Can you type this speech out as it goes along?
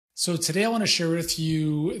So today I want to share with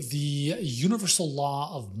you the universal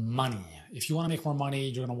law of money. If you want to make more money,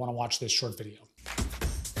 you're going to want to watch this short video.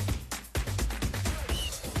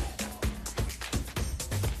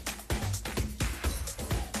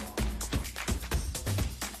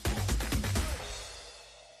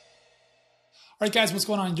 All right, guys, what's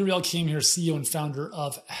going on? Uriel Kim here, CEO and founder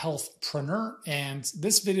of Healthpreneur. And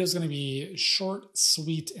this video is going to be short,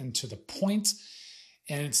 sweet, and to the point.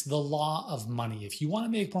 And it's the law of money. If you want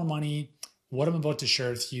to make more money, what I'm about to share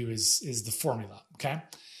with you is the formula, okay?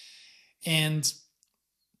 And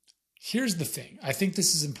here's the thing. I think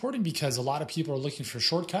this is important because a lot of people are looking for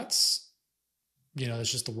shortcuts. You know,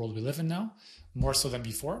 that's just the world we live in now, more so than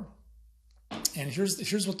before. And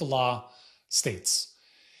here's what the law states,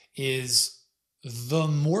 is the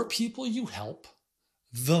more people you help,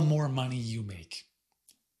 the more money you make.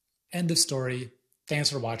 End of story.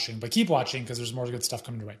 Thanks for watching, but keep watching because there's more good stuff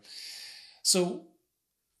coming your way. So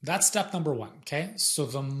that's step number one, okay? So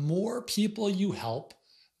the more people you help,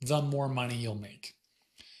 the more money you'll make.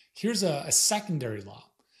 Here's a secondary law.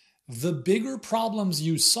 The bigger problems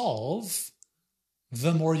you solve,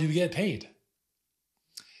 the more you get paid.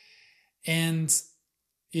 And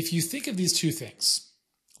if you think of these two things,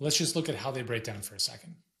 let's just look at how they break down for a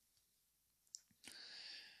second.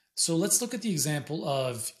 So let's look at the example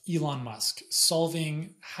of Elon Musk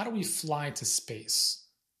solving how do we fly to space?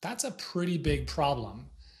 That's a pretty big problem.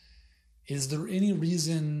 Is there any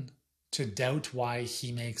reason to doubt why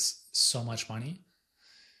he makes so much money?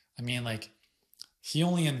 I mean, like, he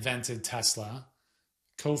only invented Tesla,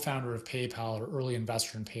 co-founder of PayPal or early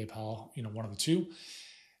investor in PayPal, you know, one of the two.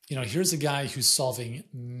 You know, here's a guy who's solving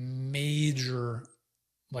major,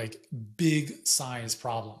 like, big size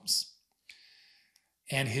problems.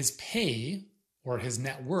 And his pay or his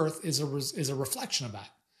net worth is a reflection of that.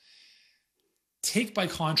 Take by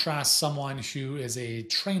contrast someone who is a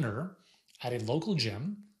trainer at a local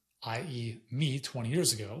gym, i.e. me 20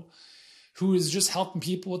 years ago, who is just helping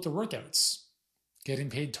people with their workouts, getting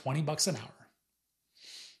paid 20 bucks an hour.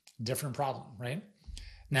 Different problem, right?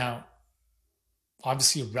 Now,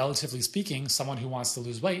 obviously, relatively speaking, someone who wants to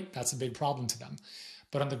lose weight, that's a big problem to them.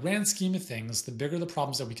 But on the grand scheme of things, the bigger the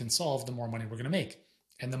problems that we can solve, the more money we're going to make.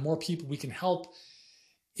 And the more people we can help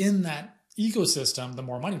in that ecosystem, the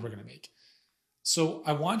more money we're going to make. So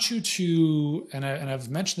I want you to, and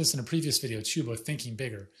I've mentioned this in a previous video too, about thinking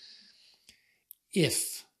bigger.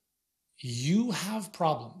 If you have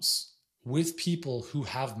problems with people who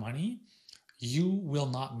have money, you will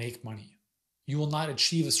not make money. You will not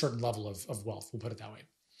achieve a certain level of wealth, we'll put it that way.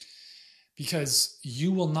 Because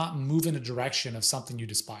you will not move in a direction of something you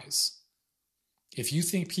despise. If you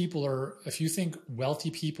think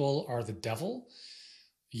wealthy people are the devil,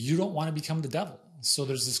 you don't want to become the devil. So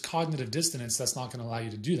there's this cognitive dissonance that's not going to allow you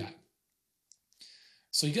to do that.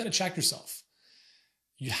 So you got to check yourself.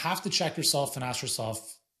 You have to check yourself and ask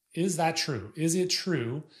yourself, is that true? Is it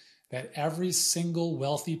true that every single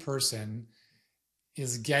wealthy person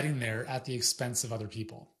is getting there at the expense of other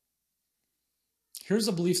people? Here's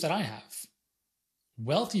a belief that I have.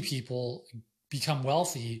 Wealthy people become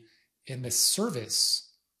wealthy in the service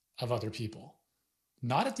of other people,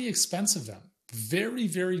 not at the expense of them. Very,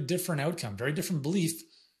 very different outcome, very different belief.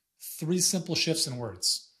 3 simple shifts in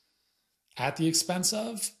words. At the expense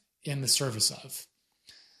of, in the service of.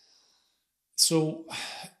 So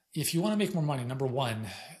if you want to make more money, number one,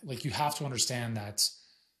 like, you have to understand that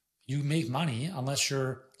you make money unless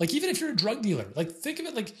you're, like, even if you're a drug dealer, like, think of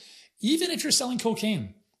it like, even if you're selling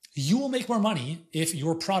cocaine, you will make more money if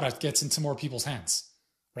your product gets into more people's hands,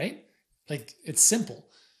 right? Like, it's simple.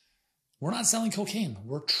 We're not selling cocaine.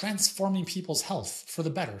 We're transforming people's health for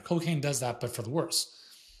the better. Cocaine does that, but for the worse.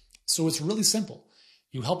 So it's really simple.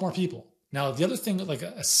 You help more people. Now, the other thing, like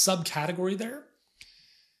a subcategory there,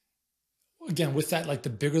 again, with that, like, the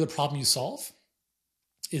bigger the problem you solve,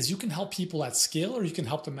 is you can help people at scale or you can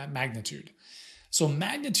help them at magnitude. So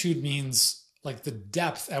magnitude means like the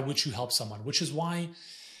depth at which you help someone, which is why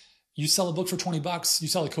you sell a book for 20 bucks, you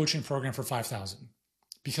sell a coaching program for 5,000.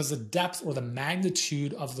 Because the depth or the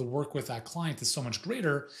magnitude of the work with that client is so much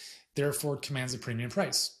greater, therefore it commands a premium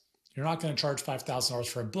price. You're not going to charge $5,000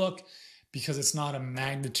 for a book because it's not a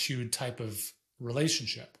magnitude type of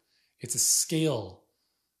relationship. It's a scale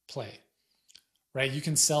play, right? You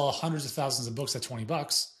can sell hundreds of thousands of books at 20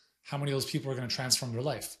 bucks. How many of those people are going to transform their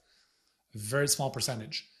life? A very small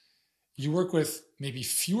percentage. You work with maybe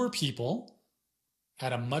fewer people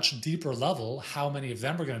at a much deeper level, how many of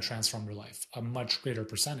them are going to transform their life? A much greater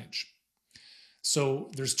percentage. So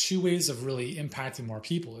there's 2 ways of really impacting more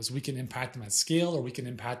people, is we can impact them at scale or we can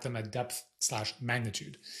impact them at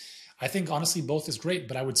depth/magnitude. I think honestly both is great,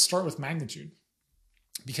 but I would start with magnitude.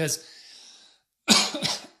 Because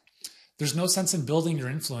there's no sense in building your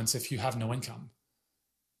influence if you have no income.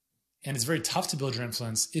 And it's very tough to build your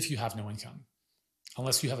influence if you have no income,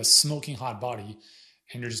 unless you have a smoking hot body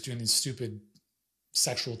and you're just doing these stupid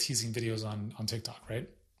sexual teasing videos on TikTok, right?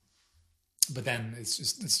 But then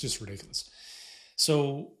it's just ridiculous.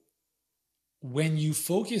 So when you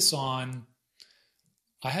focus on,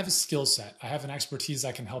 I have a skill set, I have an expertise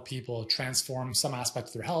that can help people transform some aspect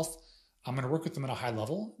of their health, I'm going to work with them at a high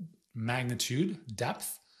level, magnitude,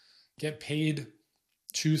 depth, get paid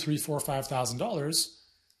 $2,000, $3,000, $4,000, $5,000.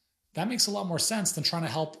 That makes a lot more sense than trying to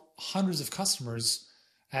help hundreds of customers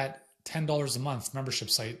at $10 a month membership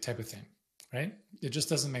site type of thing, right? It just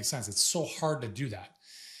doesn't make sense. It's so hard to do that.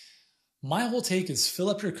 My whole take is fill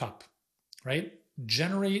up your cup, right?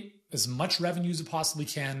 Generate as much revenue as you possibly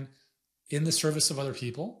can in the service of other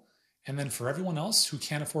people. And then for everyone else who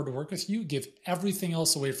can't afford to work with you, give everything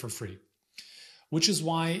else away for free. Which is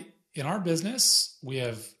why in our business, we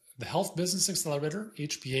have the Health Business Accelerator,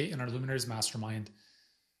 HBA, and our Luminaries Mastermind.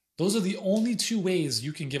 Those are the only two ways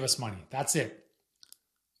you can give us money. That's it.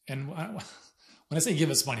 And when I say give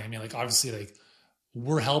us money, I mean, like, obviously, like,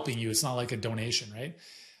 we're helping you. It's not like a donation, right?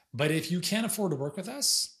 But if you can't afford to work with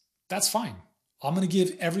us, that's fine. I'm going to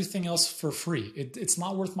give everything else for free. It's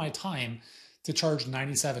not worth my time to charge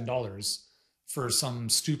 $97 for some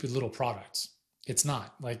stupid little product. It's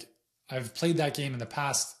not. Like, I've played that game in the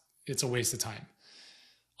past. It's a waste of time,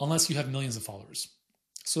 unless you have millions of followers.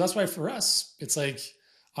 So that's why for us, it's like,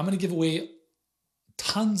 I'm going to give away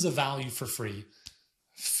tons of value for free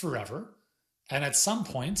forever. And at some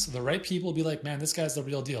point, the right people will be like, man, this guy's the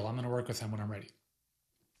real deal. I'm going to work with him when I'm ready.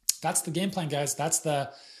 That's the game plan, guys.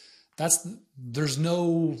 There's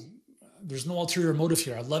no ulterior motive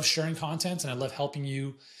here. I love sharing content and I love helping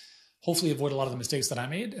you hopefully avoid a lot of the mistakes that I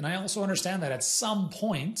made. And I also understand that at some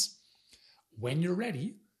point, when you're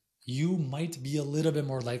ready, you might be a little bit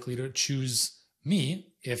more likely to choose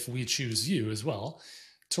me, if we choose you as well,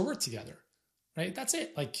 to work together, right? That's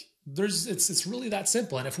it. Like, it's really that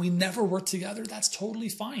simple. And if we never work together, that's totally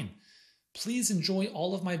fine. Please enjoy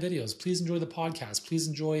all of my videos. Please enjoy the podcast. Please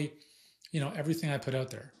enjoy, everything I put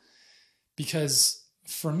out there. Because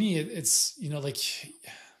for me, it's, like,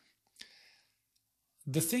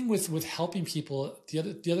 the thing with helping people,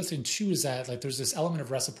 the other thing too is that, like, there's this element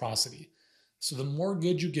of reciprocity. So the more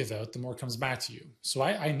good you give out, the more comes back to you. So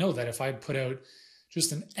I know that if I put out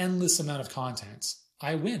just an endless amount of content,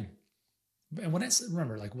 I win. And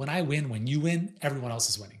remember, like, when I win, when you win, everyone else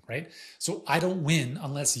is winning, right? So I don't win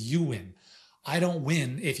unless you win. I don't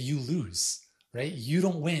win if you lose, right? You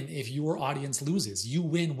don't win if your audience loses. You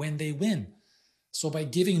win when they win. So by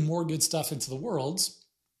giving more good stuff into the world,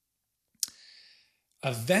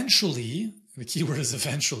 eventually, the key word is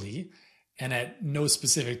eventually, and at no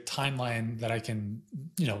specific timeline that I can,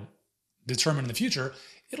 determine in the future,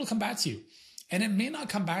 it'll come back to you. And it may not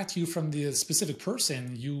come back to you from the specific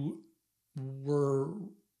person you were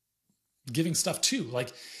giving stuff to.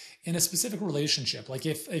 Like, in a specific relationship, like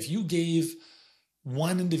if you gave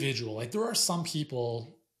one individual, like, there are some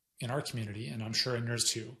people in our community, and I'm sure in yours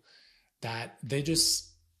too, that they just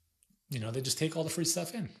take all the free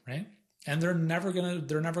stuff in, right? And they're never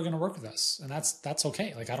gonna work with us. And that's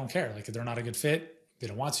okay. Like, I don't care. Like, they're not a good fit, they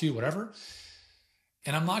don't want to, whatever.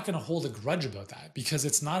 And I'm not gonna hold a grudge about that, because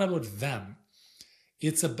it's not about them.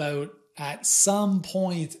 It's about, at some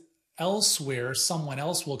point elsewhere, someone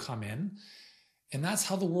else will come in. And that's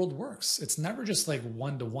how the world works. It's never just like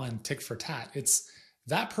one-to-one, tick for tat. It's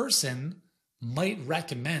that person might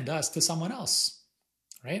recommend us to someone else,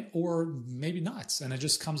 right? Or maybe not. And it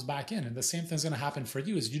just comes back in. And the same thing's going to happen for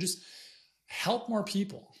you, is you just help more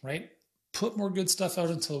people, right? Put more good stuff out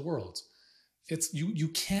into the world. It's you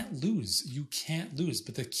can't lose. You can't lose.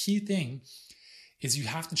 But the key thing is you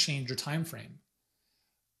have to change your time frame.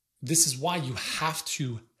 This is why you have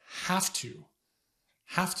to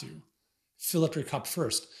fill up your cup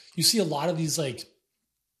first. You see a lot of these, like,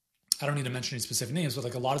 I don't need to mention any specific names, but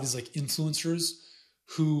like a lot of these like influencers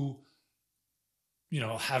who,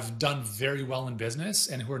 have done very well in business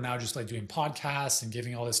and who are now just like doing podcasts and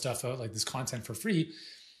giving all this stuff out, like this content for free.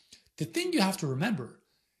 The thing you have to remember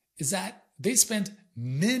is that they spent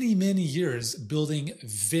many, many years building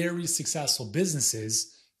very successful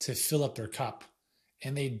businesses to fill up their cup.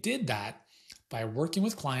 And they did that by working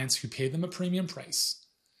with clients who paid them a premium price.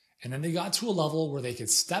 And then they got to a level where they could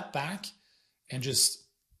step back and just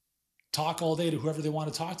talk all day to whoever they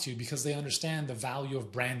want to talk to, because they understand the value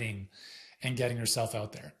of branding and getting yourself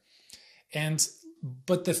out there.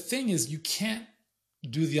 But the thing is, you can't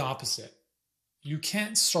do the opposite. You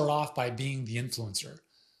can't start off by being the influencer,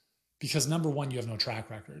 because number one, you have no track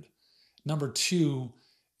record. Number two,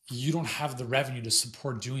 you don't have the revenue to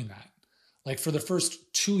support doing that. Like for the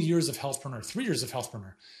first 2 years of Healthpreneur, 3 years of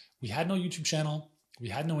Healthpreneur, we had no YouTube channel, we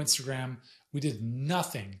had no Instagram, we did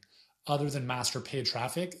nothing other than master paid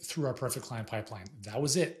traffic through our perfect client pipeline. That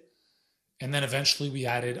was it. And then eventually we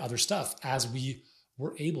added other stuff as we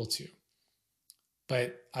were able to.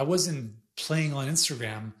 But I wasn't playing on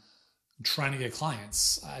Instagram trying to get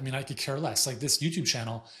clients. I mean, I could care less. Like this YouTube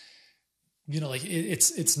channel, you know, like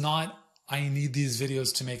it's not, I need these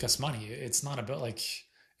videos to make us money. It's not about like,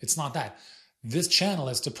 it's not that. This channel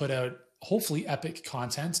is to put out hopefully epic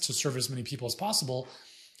content to serve as many people as possible.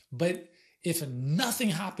 But if nothing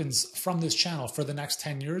happens from this channel for the next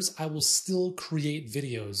 10 years, I will still create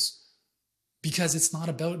videos because it's not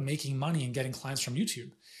about making money and getting clients from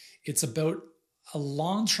YouTube. It's about a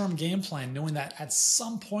long-term game plan, knowing that at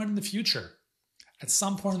some point in the future,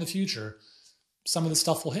 some of the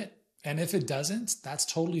stuff will hit. And if it doesn't, that's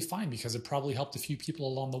totally fine because it probably helped a few people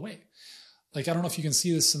along the way. Like, I don't know if you can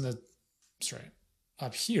see this in the, sorry,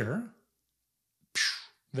 up here,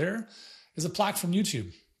 there is a plaque from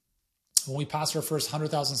YouTube. When we passed our first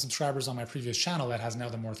 100,000 subscribers on my previous channel, that has now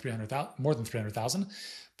more than 300,000,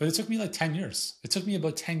 but it took me like 10 years. It took me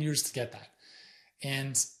about 10 years to get that.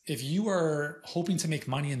 And if you are hoping to make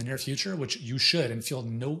money in the near future, which you should, and feel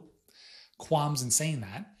no qualms in saying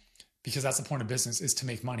that, because that's the point of business, is to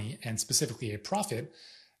make money and specifically a profit,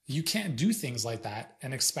 you can't do things like that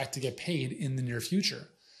and expect to get paid in the near future.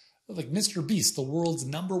 Like Mr. Beast, the world's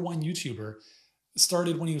 #1 YouTuber,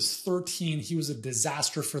 started when he was 13. He was a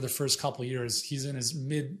disaster for the first couple of years. He's in his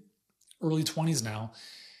early 20s now.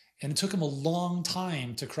 And it took him a long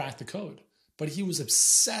time to crack the code. But he was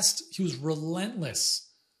obsessed. He was relentless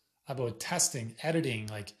about testing, editing,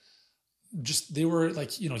 like just, they were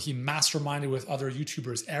like, you know, he masterminded with other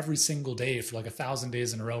YouTubers every single day for like 1,000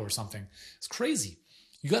 days in a row or something. It's crazy.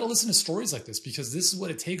 You got to listen to stories like this because this is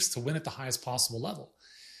what it takes to win at the highest possible level.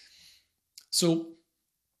 So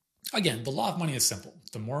again, the law of money is simple.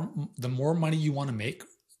 The more money you want to make,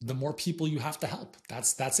 the more people you have to help.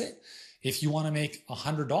 That's it. If you want to make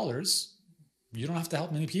 $100, you don't have to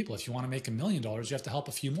help many people. If you want to make $1 million, you have to help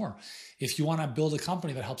a few more. If you want to build a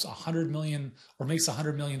company that helps 100 million or makes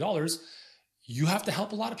 $100 million, you have to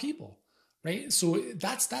help a lot of people, right? So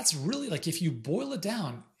that's really, like, if you boil it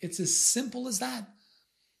down, it's as simple as that.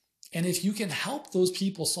 And if you can help those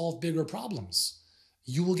people solve bigger problems,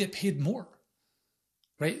 you will get paid more,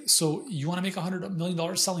 right? So you want to make $100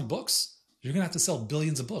 million selling books, you're going to have to sell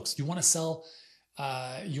billions of books. You want to sell,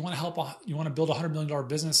 you want to build a $100 million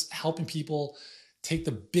business, helping people take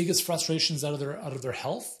the biggest frustrations out of their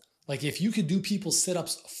health. Like, if you could do people's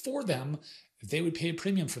sit-ups for them, they would pay a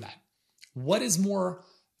premium for that. What is more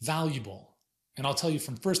valuable? And I'll tell you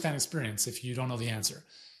from firsthand experience, if you don't know the answer,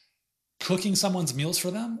 cooking someone's meals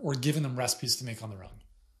for them or giving them recipes to make on their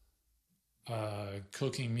own.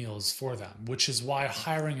 Cooking meals for them, which is why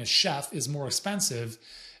hiring a chef is more expensive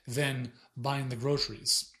than buying the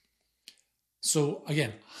groceries. So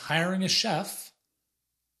again, hiring a chef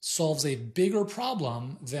solves a bigger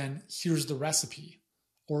problem than here's the recipe,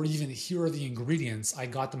 or even here are the ingredients, I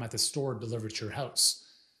got them at the store delivered to your house.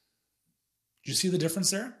 Do you see the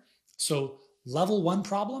difference there? So level 1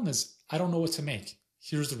 problem is, I don't know what to make.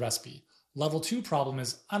 Here's the recipe. Level 2 problem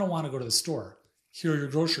is, I don't want to go to the store. Here are your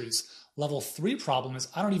groceries. Level 3 problem is,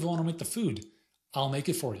 I don't even want to make the food. I'll make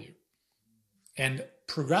it for you. And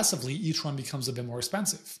progressively, each one becomes a bit more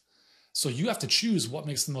expensive. So you have to choose what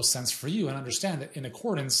makes the most sense for you and understand that in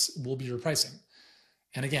accordance will be your pricing.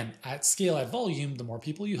 And again, at scale, at volume, the more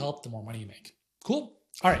people you help, the more money you make. Cool?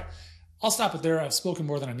 All right. I'll stop it there. I've spoken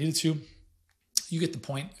more than I needed to. You get the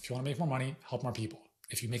point. If you want to make more money, help more people.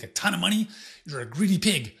 If you make a ton of money, you're a greedy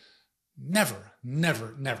pig. Never,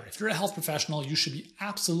 never, never. If you're a health professional, you should be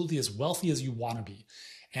absolutely as wealthy as you want to be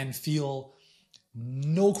and feel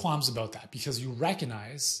no qualms about that, because you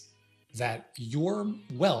recognize that your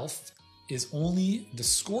wealth is only the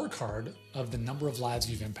scorecard of the number of lives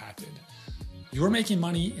you've impacted. You're making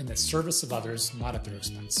money in the service of others, not at their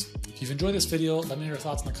expense. If you've enjoyed this video, let me know your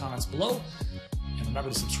thoughts in the comments below. And remember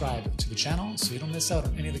to subscribe to the channel so you don't miss out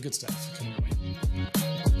on any of the good stuff coming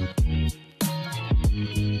your way.